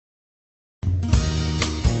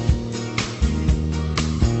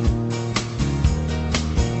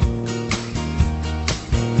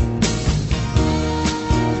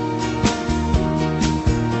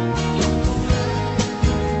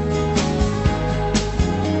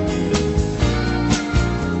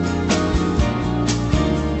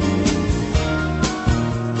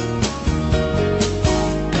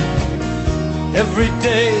Every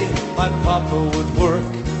day my papa would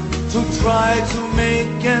work to try to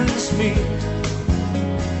make ends meet,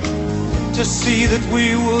 to see that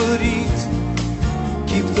we would eat,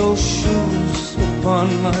 keep those shoes upon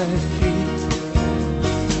my feet.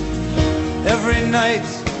 Every night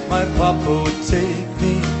my papa would take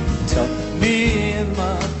me, tuck me in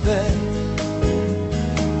my bed,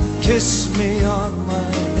 kiss me on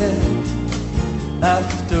my head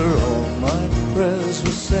after all my prayers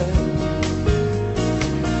were said.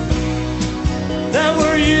 There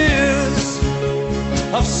were years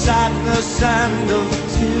of sadness and of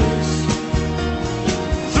tears.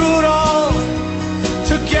 Through it all,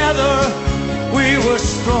 together we were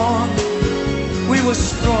strong, we were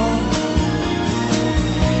strong.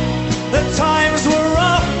 The times were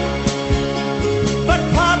rough, but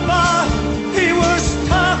Papa, he was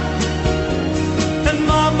tough. And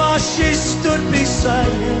Mama, she stood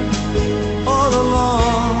beside him all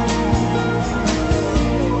along.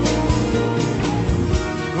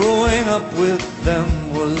 Growing up with them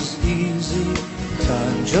was easy,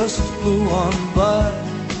 time just flew on by.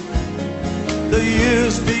 The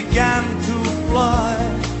years began to fly,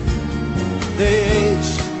 they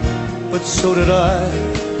aged, but so did I.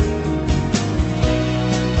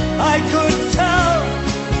 I could tell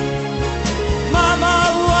Mama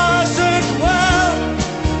wasn't well,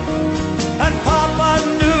 and Papa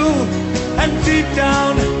knew, and deep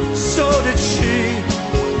down, so did she,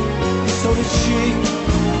 so did she.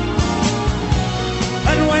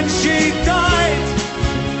 And when she died,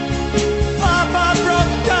 Papa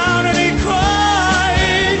broke down and he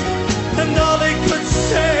cried, and all they could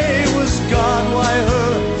say was, God, why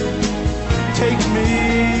her? Take me.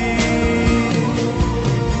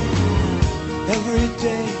 Every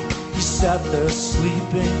day he sat there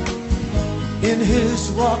sleeping in his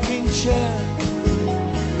rocking chair.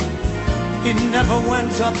 He never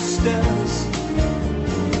went upstairs,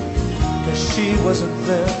 'cause she wasn't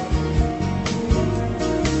there.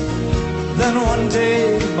 Then one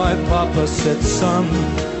day my papa said, son,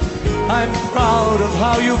 I'm proud of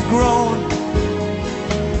how you've grown.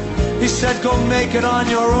 He said, go make it on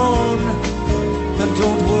your own, and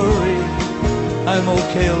don't worry, I'm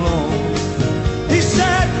okay alone.